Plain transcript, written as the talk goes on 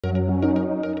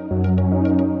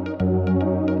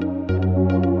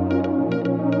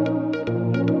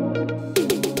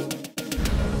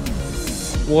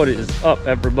What is up,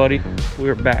 everybody?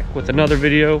 We're back with another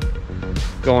video,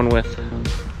 going with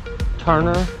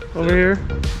Turner over here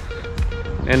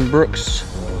and Brooks.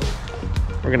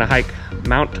 We're gonna hike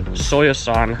Mount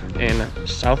Soyosan in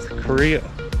South Korea.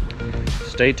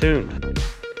 Stay tuned.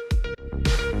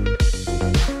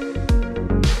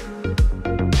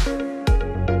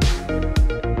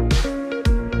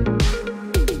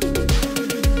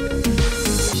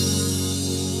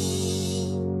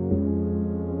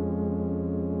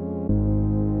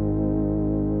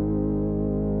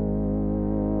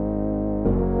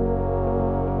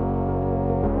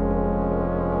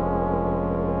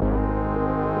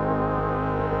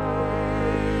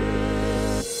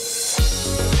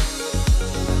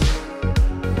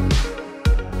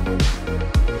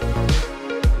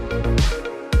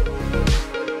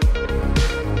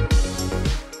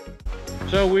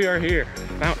 So we are here,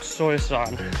 Mount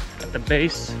Soyosan, at the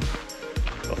base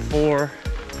before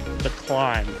the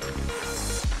climb.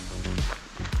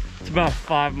 It's about a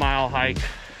 5-mile hike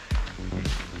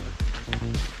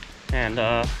and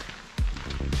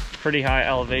pretty high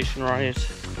elevation rise,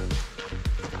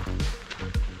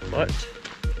 but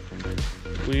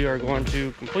we are going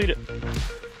to complete it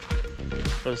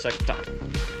for the second time.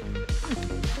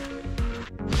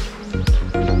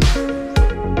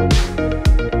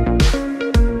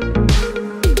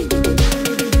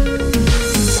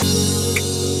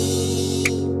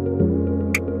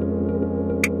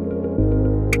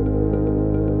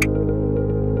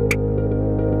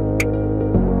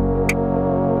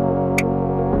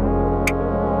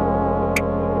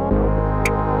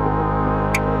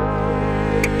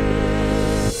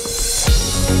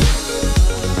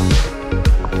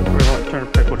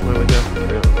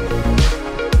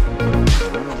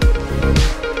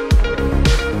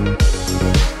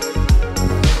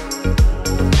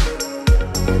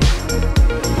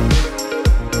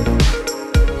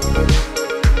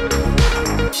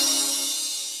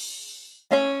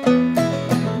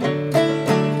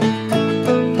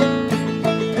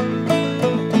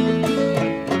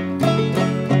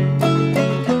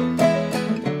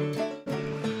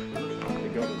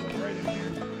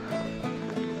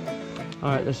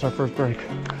 Alright, this is our first break.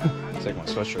 Take my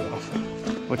sweatshirt off.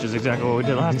 Which is exactly what we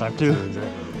did last time too.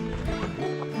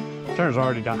 Turner's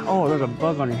already done. Oh, there's a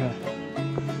bug on your head.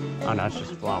 Oh no, it's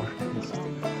just a flower.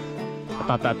 I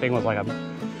thought that thing was like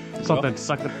a something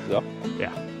sucked it. Yeah.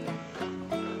 Yeah.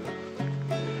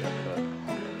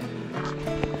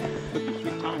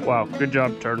 Wow, good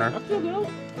job, Turner.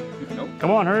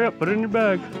 Come on, hurry up, put it in your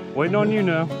bag. Waiting on you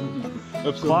now.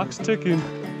 Clock's ticking.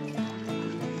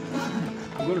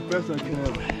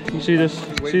 You see this?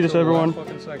 See this, everyone?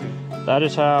 That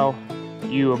is how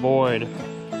you avoid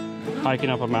hiking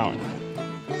up a mountain.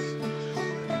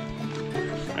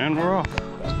 And we're off.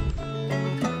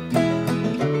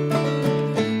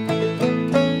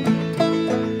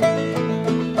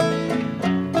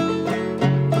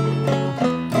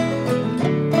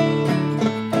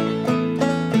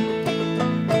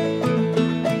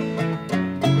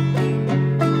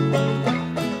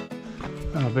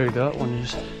 How big that one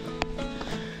is.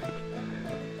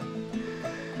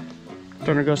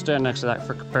 Turner, go stand next to that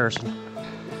for comparison.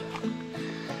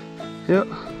 Yep.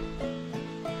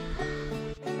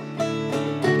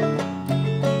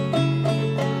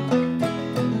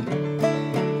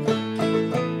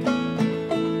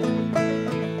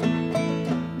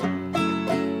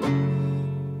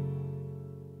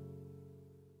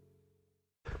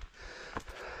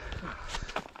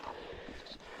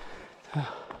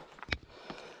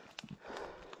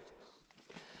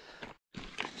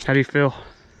 How do you feel?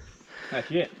 Not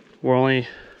yet. We're only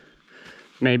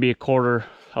maybe a quarter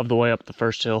of the way up the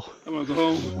first hill. I'm gonna go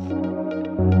home.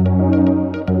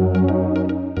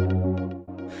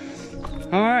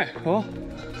 All right, well,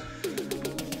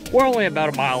 we're only about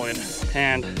a mile in,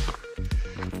 and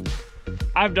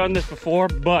I've done this before,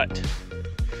 but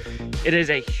it is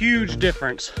a huge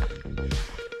difference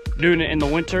doing it in the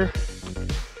winter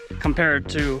compared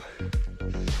to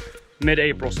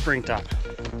mid-April, springtime.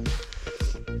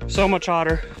 So much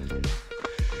hotter.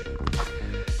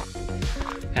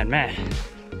 And man,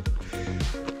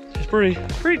 it's pretty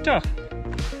tough.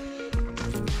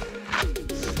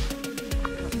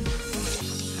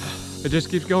 It just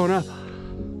keeps going up.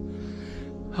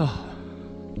 Oh.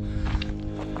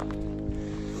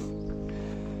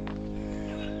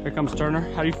 Here comes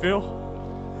Turner. How do you feel?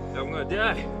 I'm gonna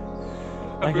die.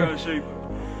 I feel out of shape.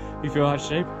 You feel out of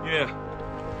shape? Yeah.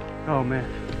 Oh man.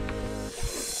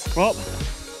 Well,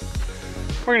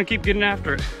 we're gonna keep getting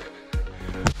after it.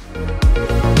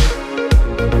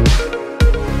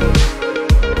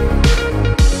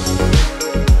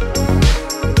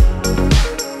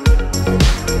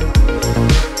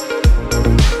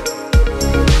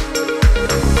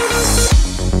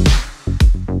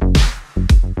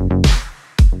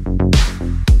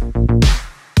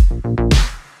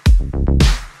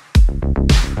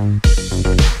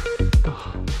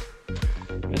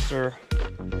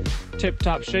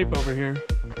 tip-top shape over here.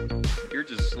 You're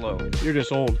just slow. You're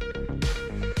just old.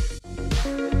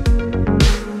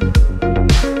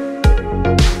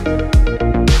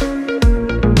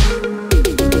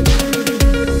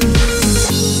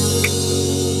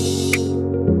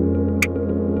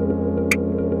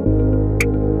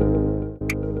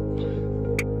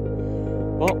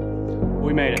 Well,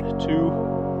 we made it to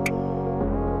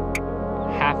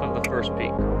half of the first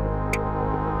peak.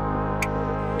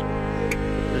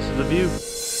 This is the view.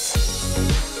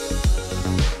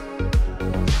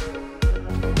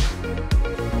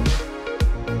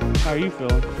 How are you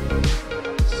feeling?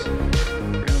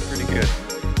 Feeling pretty good.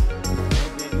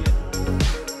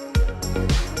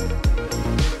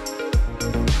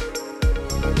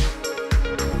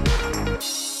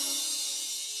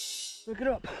 Look it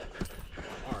up.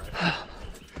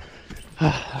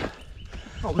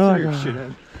 Oh, what's your shit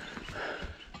in?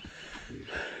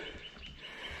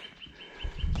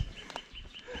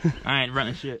 I ain't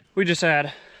running shit. We just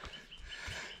had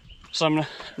some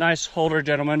nice older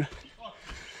gentlemen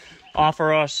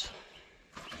offer us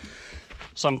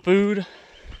some food,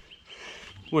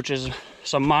 which is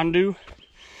some mandu.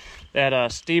 They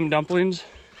had steamed dumplings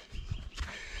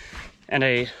and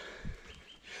a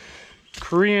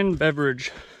Korean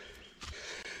beverage.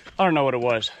 I don't know what it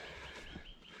was.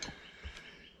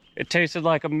 It tasted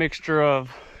like a mixture of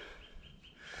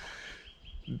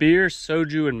beer,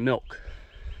 soju, and milk.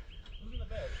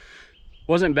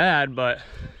 Wasn't bad, but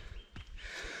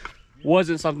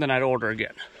wasn't something I'd order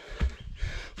again.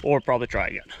 Or probably try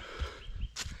again.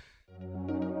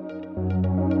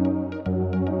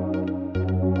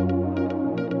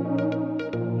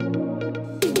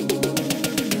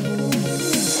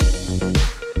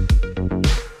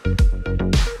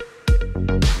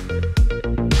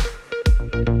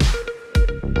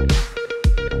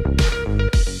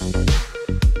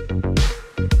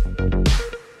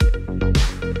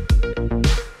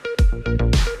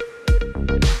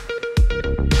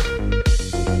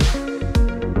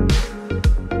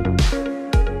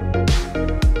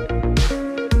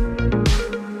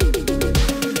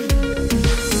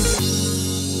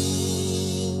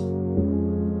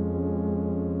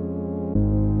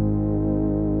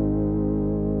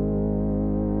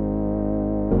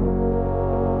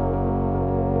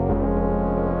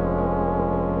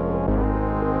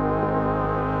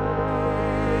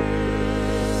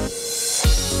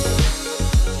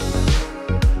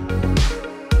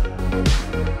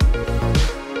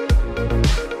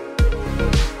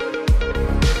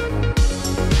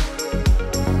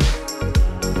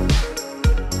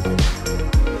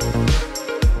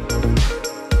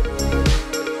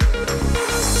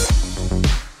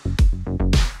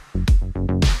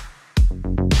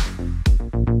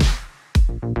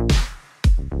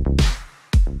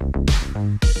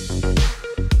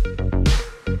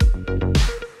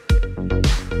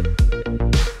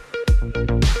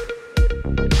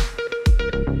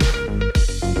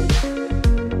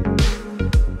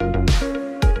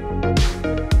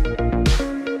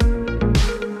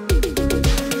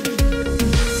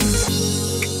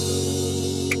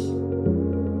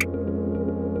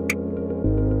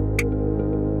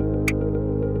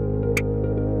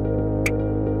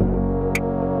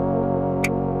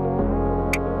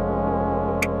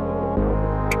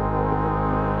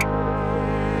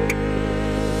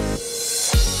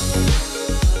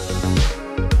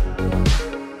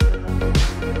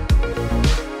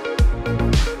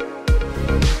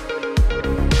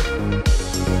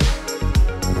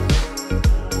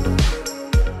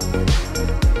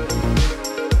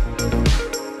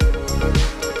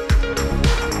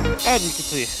 As you can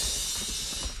see,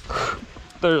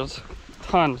 there's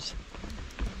tons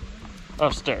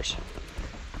of stairs.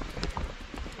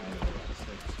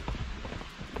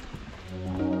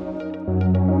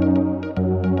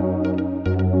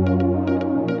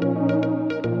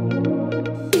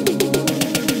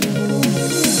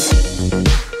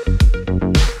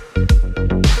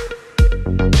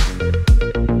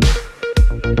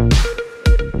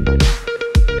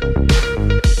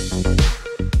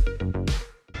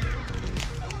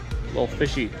 Little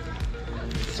fishy.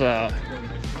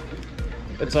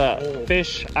 It's a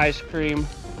fish ice cream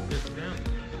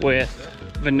with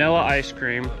vanilla ice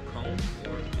cream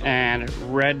and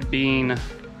red bean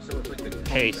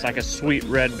paste, like a sweet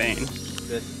red bean.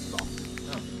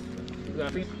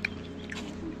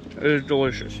 It is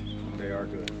delicious. They are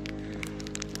good.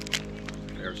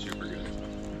 They are super good.